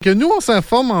Que nous, on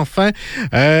s'informe enfin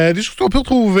des choses qu'on peut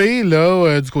retrouver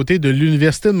là du côté de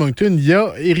l'Université de Moncton. Il y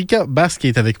a Érika Basque qui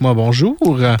est avec moi. Bonjour.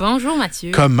 Bonjour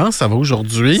Mathieu. Comment ça va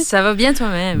aujourd'hui? Ça va bien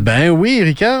toi-même? Ben oui,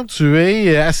 Érika, tu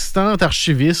es assistante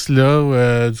archiviste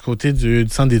là du côté du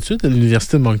centre d'études de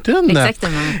l'Université de Moncton.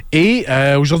 Exactement. Et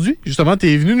aujourd'hui, justement,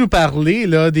 tu es venu nous parler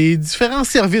là des différents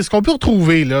services qu'on peut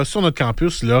retrouver là sur notre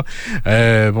campus là.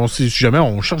 Bon, si jamais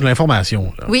on cherche de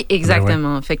l'information. Là. Oui,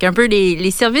 exactement. Ouais. Fait qu'un peu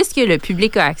les services que le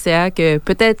public a accès à, que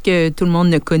peut-être que tout le monde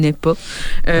ne connaît pas.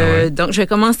 Donc, je vais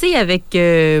commencer avec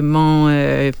là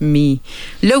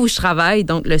où je travaille,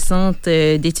 donc le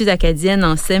Centre d'études acadiennes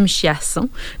en SEM-Chiasson.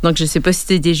 Donc, je ne sais pas si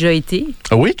tu as déjà été.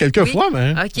 Ah oui, quelques fois,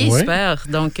 mais... OK, super.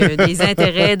 Donc, des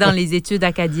intérêts dans les études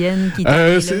acadiennes qui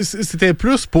c'était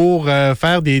plus pour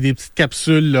faire des petites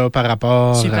capsules là, par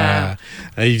rapport à,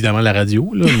 évidemment, la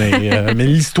radio, là, mais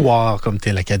l'histoire comme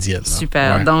telle acadienne. Là.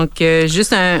 Super. Ouais. Donc,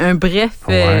 juste un bref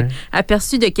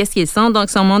aperçu de qu'est-ce qu'il sent. Donc,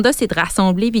 son mandat, c'est de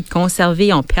rassembler puis de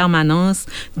conserver en permanence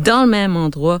dans le même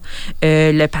endroit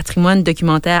le patrimoine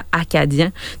documentaire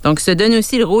acadien. Donc, se donne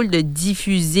aussi le rôle de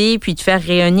diffuser puis de faire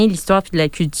rayonner l'histoire puis de la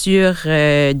culture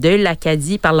de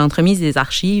l'Acadie par l'entremise des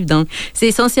archives. Donc, c'est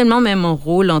essentiellement même mon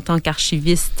rôle en tant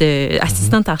qu'archiviste,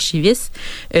 assistante archiviste,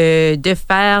 de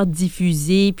faire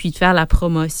diffuser puis de faire la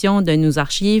promotion de nos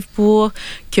archives pour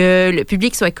que le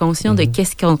public soit conscient de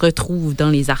qu'est-ce qu'on retrouve dans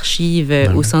les archives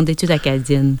au Centre d'études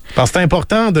acadiennes. Parce que c'est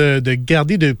important de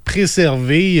garder, de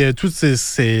préserver toute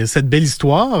cette belle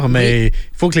histoire, mais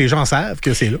il faut que les gens savent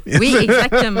que c'est là. Oui,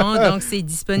 exactement. Donc, c'est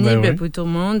disponible pour tout le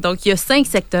monde. Donc, il y a 5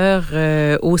 secteurs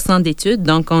au Centre d'études.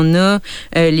 Donc, on a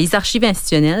les archives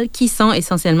institutionnelles qui sont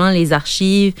essentiellement les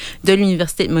archives de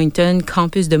l'Université de Moncton,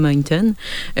 campus de Moncton.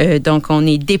 Donc, on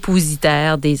est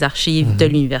dépositaire des archives de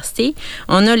l'université.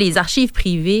 On a les archives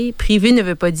privées. Privé ne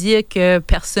veut pas dire que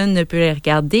personne ne peut les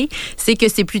regarder. C'est que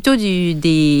c'est plutôt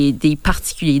des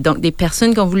particuliers, donc des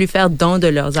personnes qui ont voulu faire don de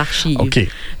leurs archives. Okay.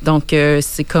 Donc,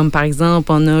 c'est comme, par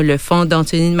exemple, on a le fonds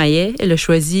d'Antonine Maillet. Elle a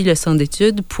choisi le centre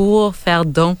d'études pour faire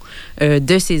don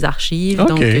de ses archives.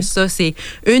 Okay. Donc, ça, c'est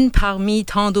une parmi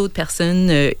tant d'autres personnes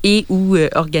et ou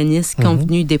organismes qui ont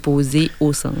venu déposer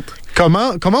au centre.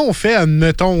 Comment on fait,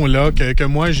 admettons, là, que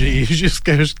moi, j'ai juste...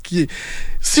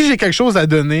 Si j'ai quelque chose à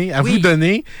donner, à vous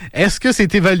donner, est-ce que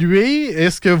c'est évalué?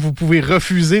 Est-ce que vous pouvez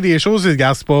refuser des choses?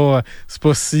 Regarde, c'est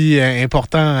pas si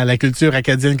important à la culture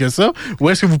acadienne que ça.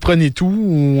 Ou est-ce que vous prenez tout?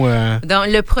 Ou, dans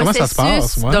le processus, comment ça se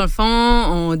passe? Ouais. Dans le fond,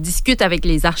 on discute avec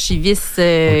les archivistes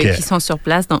qui sont sur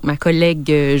place, donc ma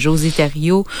collègue Josée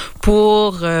Thériault,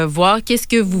 pour voir qu'est-ce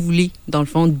que vous voulez, dans le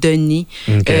fond, donner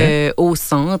au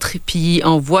centre. Puis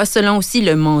on voit selon aussi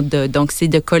le mandat. Donc, c'est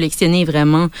de collectionner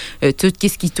vraiment tout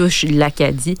ce qui touche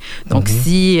l'Acadie. Donc,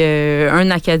 si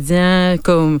un Acadien,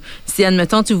 comme si,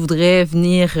 admettons, tu voudrais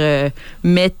venir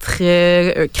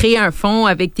créer un fonds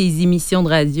avec tes émissions de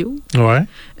radio.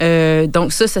 Ouais.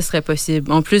 Donc, ça serait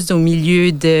possible. En plus, au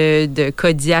milieu de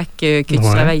Kodiak que tu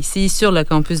travailles ici, sur le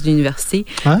campus de l'université.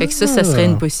 Fait que ça serait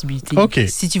une possibilité.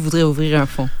 Si tu voudrais ouvrir un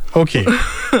fonds. OK.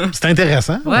 C'est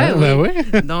intéressant. Oui.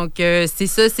 Donc, c'est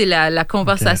ça, c'est la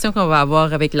conversation qu'on va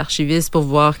avoir avec l'archiviste pour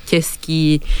voir qu'est-ce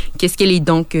que les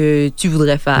dons que tu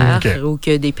voudrais faire ou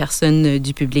que des personnes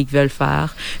du public veulent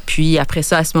faire. Puis après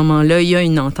ça, à ce moment-là, il y a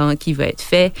une entente qui va être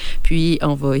faite. Puis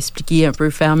on va expliquer un peu,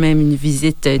 faire même une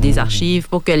visite des archives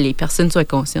pour que les personnes soient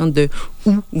conscientes de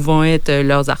où vont être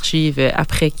leurs archives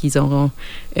après qu'ils auront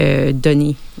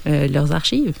donné leurs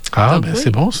archives. Donc, c'est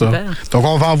bon ça. Super. Donc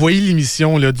on va envoyer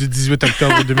l'émission là, du 18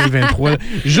 octobre 2023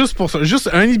 juste pour ça,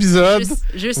 juste un épisode.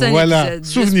 Juste un épisode,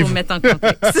 juste pour mettre en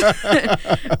contexte.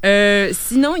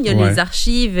 Sinon, il y a les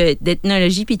archives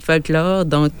d'ethnologie puis de folklore,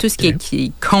 donc tout ce qui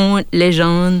est contes,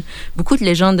 légendes, beaucoup de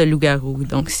légendes de loups-garous.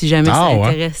 Donc si jamais ça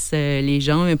intéresse les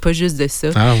gens, mais pas juste de ça,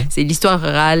 c'est l'histoire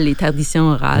orale, les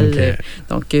traditions orales.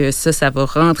 Donc ça va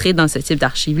rentrer dans ce type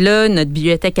d'archives-là. Notre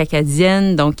bibliothèque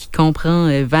acadienne, donc qui comprend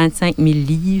 25 000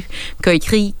 livres, qui a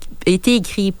été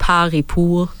écrit par et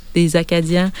pour des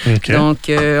Acadiens. Donc,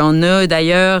 on a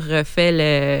d'ailleurs fait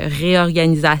la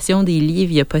réorganisation des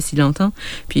livres il n'y a pas si longtemps.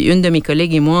 Puis, une de mes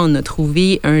collègues et moi, on a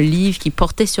trouvé un livre qui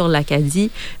portait sur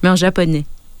l'Acadie, mais en japonais.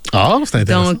 C'est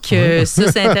intéressant. Donc,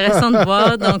 ça, c'est intéressant de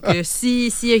voir. Donc, s'il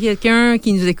y a quelqu'un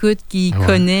qui nous écoute, qui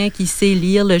connaît, qui sait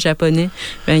lire le japonais,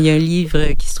 ben il y a un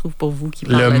livre qui se trouve pour vous qui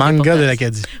parle le manga de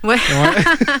l'Acadie. Ouais.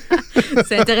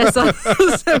 C'est intéressant,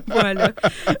 ce point-là.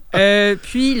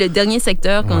 Puis, le dernier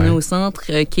secteur qu'on a au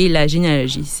centre, qui est la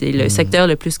généalogie. C'est le secteur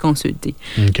le plus consulté.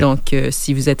 Donc,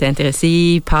 si vous êtes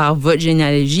intéressé par votre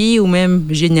généalogie ou même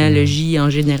généalogie en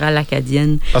général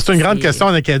acadienne. C'est une grande question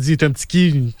en Acadie. C'est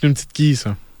une petite qui,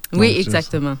 ça? Oui, donc,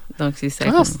 exactement. Donc, c'est ça.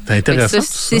 C'est intéressant.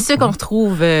 C'est ça qu'on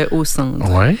retrouve au centre.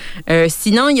 Ouais.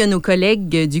 Sinon, il y a nos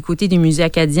collègues du côté du musée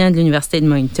acadien de l'Université de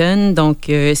Moncton. Donc,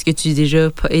 est-ce que tu as déjà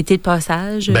été de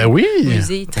passage? Ben oui.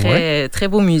 Musée, très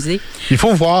beau musée. Il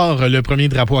faut voir le premier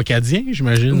drapeau acadien,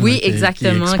 j'imagine. Oui,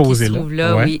 exactement. Qui se trouve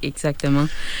là. Oui, exactement.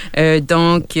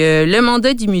 Donc, le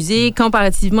mandat du musée,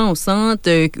 comparativement au centre,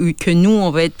 que nous,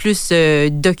 on va être plus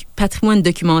patrimoine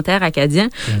documentaire acadien,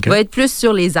 va être plus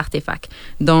sur les artefacts.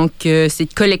 Donc, c'est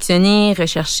de collectionner,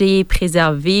 rechercher,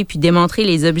 préserver, puis démontrer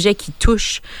les objets qui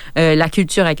touchent la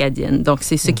culture acadienne. Donc,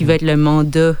 c'est ça qui va être le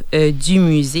mandat du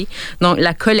musée. Donc,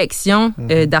 la collection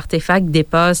d'artefacts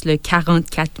dépasse le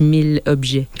 44 000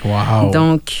 objets. Wow.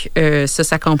 Donc,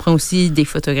 ça comprend aussi des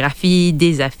photographies,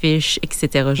 des affiches,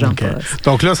 etc. J'en passe.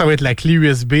 Donc là, ça va être la clé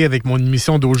USB avec mon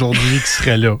émission d'aujourd'hui qui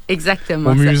serait là.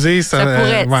 Exactement. Au musée, ça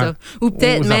pourrait être ça. Ou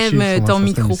peut-être même ton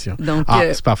micro. Donc,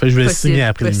 c'est parfait. Je vais le signer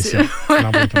après l'émission.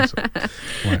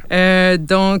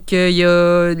 Donc, il y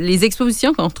a les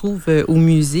expositions qu'on trouve au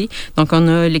musée. Donc, on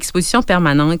a l'exposition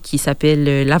permanente qui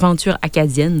s'appelle l'Aventure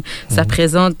acadienne. Ça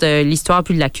présente l'histoire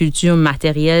puis de la culture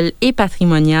matérielle et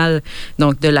patrimoniale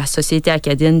donc de la société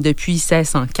acadienne depuis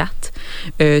 1604.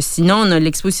 Sinon, on a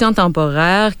l'exposition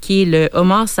temporaire qui est le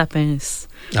Homo sapiens.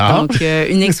 Donc,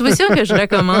 une exposition que je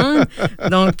recommande.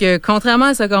 Donc, contrairement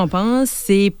à ce qu'on pense,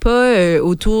 c'est pas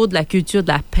autour de la culture de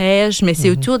la pêche, mais c'est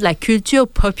autour de la culture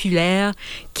populaire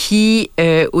qui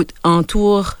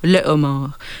entoure le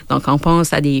homard. Donc, on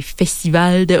pense à des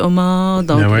festivals de homard,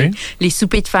 donc les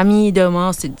soupers de famille de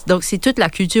homard. Donc, c'est toute la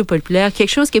culture populaire,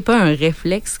 quelque chose qui n'est pas un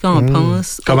réflexe quand on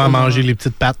pense. Comment manger les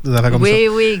petites pattes, des affaires comme ça.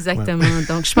 Oui, exactement.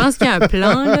 Donc, je pense qu'il y a un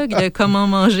plan là, de comment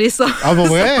manger ça. Ah, bon,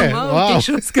 vrai? Quelque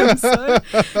chose comme ça.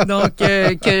 Donc,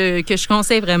 que je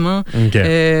conseille vraiment.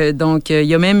 Donc, il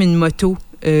y a même une moto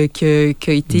qui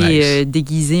a été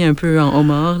déguisée un peu en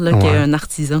homard, là, qui est un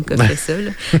artisan qui a fait ça.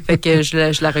 Là. Fait que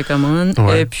je la recommande.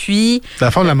 Puis... À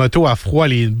la fin, la moto a froid,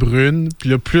 elle est brune. Puis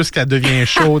là, plus qu'elle devient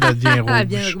chaude, elle devient rouge. Elle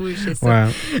devient rouge, c'est ça.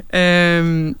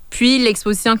 Puis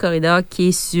l'exposition Corridor qui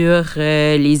est sur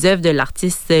les œuvres de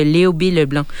l'artiste Léo B.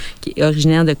 Leblanc, qui est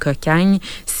originaire de Cocagne.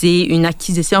 C'est une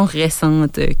acquisition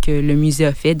récente que le musée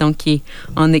a fait, donc qui est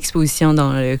en exposition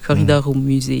dans le corridor au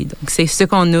musée. Donc, c'est ce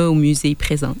qu'on a au musée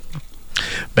présent.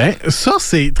 Ben ça,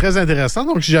 c'est très intéressant.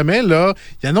 Donc, si jamais, là,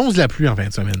 il annonce de la pluie en fin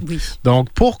de semaine. Oui. Donc,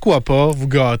 pourquoi pas vous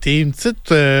gâter une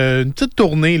petite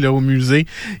tournée là, au musée,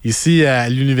 ici à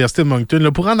l'Université de Moncton,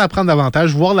 là, pour en apprendre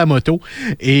davantage, voir la moto.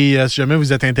 Et si jamais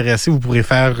vous êtes intéressé, vous pourrez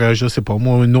faire, je sais pas,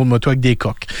 moi, une autre moto avec des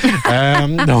coques.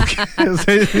 Donc,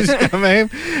 c'est quand même...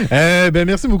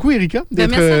 merci beaucoup, Érika,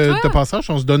 d'être de passage.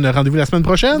 On se donne rendez-vous la semaine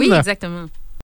prochaine. Oui, exactement.